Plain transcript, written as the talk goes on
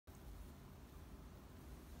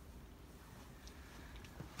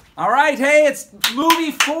All right, hey, it's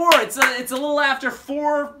movie 4. It's a little after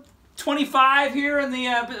 4:25 here in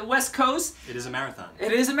the West Coast. It is a marathon.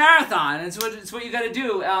 It is a marathon. It's what you got to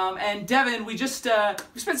do. And Devon, we just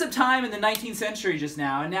we spent some time in the 19th century just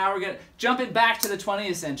now, and now we're jumping back to the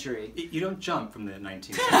 20th century. You don't jump from the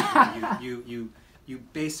 19th century. You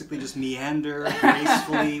basically just meander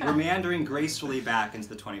gracefully. We're meandering gracefully back into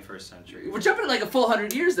the 21st century. We're jumping like a full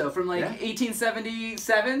 100 years though, from like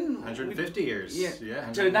 1877. 150 years. Yeah.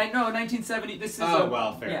 To 1970. This is. Oh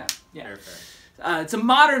well, fair. Yeah. Fair. It's a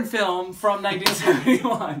modern film from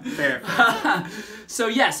 1971. Fair. So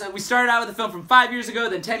yes, we started out with a film from 5 years ago,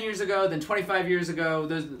 then 10 years ago, then 25 years ago.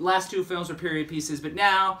 Those last two films were period pieces, but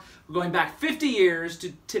now we're going back 50 years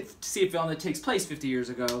to see a film that takes place 50 years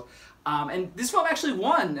ago. And this film actually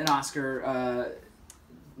won an Oscar,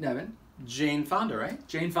 Devon. Jane Fonda, right?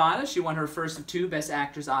 Jane Fonda. She won her first of 2 Best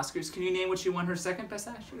Actress Oscars. Can you name what she won her second Best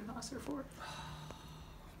Actress Oscar for?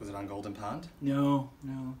 Was it on Golden Pond? No.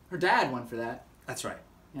 Her dad won for that. That's right.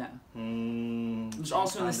 Yeah. It was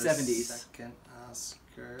also in the 70s. Second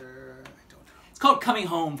Oscar. I don't know. It's called Coming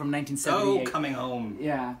Home from 1978. Oh, Coming Home.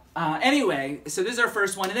 Yeah. Anyway, so this is our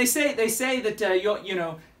first one, and they say that you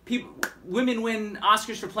know women win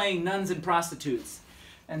Oscars for playing nuns and prostitutes,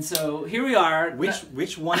 and so here we are.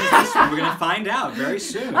 Which one is this one? We're gonna find out very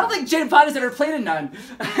soon. I don't think Jane Fonda's ever played a nun.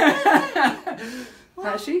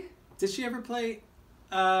 Has she? Did she ever play?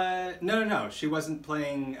 No. She wasn't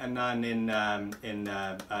playing a nun in I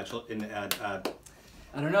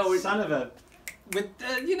don't know. Son of a. With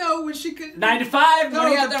when she could 9 to 5.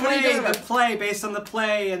 No, the play based on the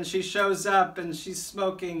play, and she shows up and she's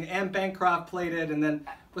smoking. Anne Bancroft played it, and then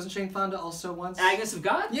wasn't Jane Fonda also once? Agnes of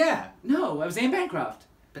God? Yeah. No, it was Anne Bancroft.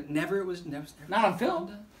 But never not on film.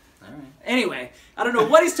 Fonda? All right. Anyway, I don't know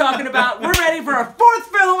what he's talking about. We're ready for our 4th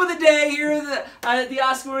film of the day here at the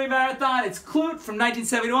Oscar movie marathon. It's Klute from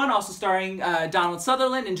 1971, also starring Donald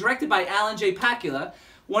Sutherland and directed by Alan J. Pakula.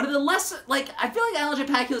 One of the less, I feel like Alan J.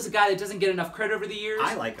 Pakula is a guy that doesn't get enough credit over the years.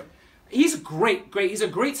 I like him. He's great. He's a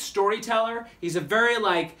great storyteller. He's a very,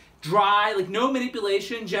 dry, no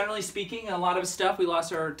manipulation, generally speaking, in a lot of his stuff. We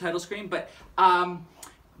lost our title screen. But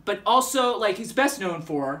also, he's best known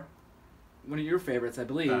for one of your favorites, I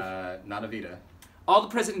believe. Not Evita. All the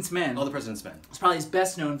President's Men. All the President's Men. It's probably his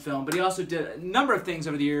best known film, but he also did a number of things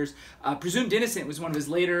over the years. Presumed Innocent was one of his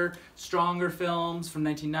later, stronger films from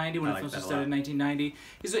 1990, when the film started in 1990.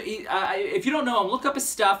 If you don't know him, look up his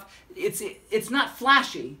stuff. It's not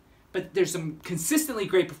flashy, but there's some consistently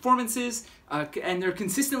great performances, and they're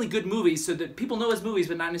consistently good movies, so that people know his movies,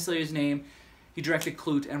 but not necessarily his name. He directed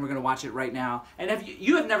Klute, and we're going to watch it right now. And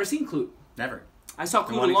you have never seen Klute? Never. I saw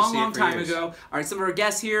Klute a long time ago. All right, some of our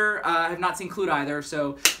guests here have not seen Klute either,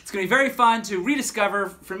 so it's going to be very fun to rediscover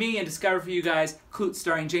for me and discover for you guys Klute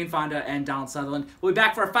starring Jane Fonda and Donald Sutherland. We'll be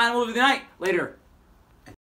back for our final movie of the night later.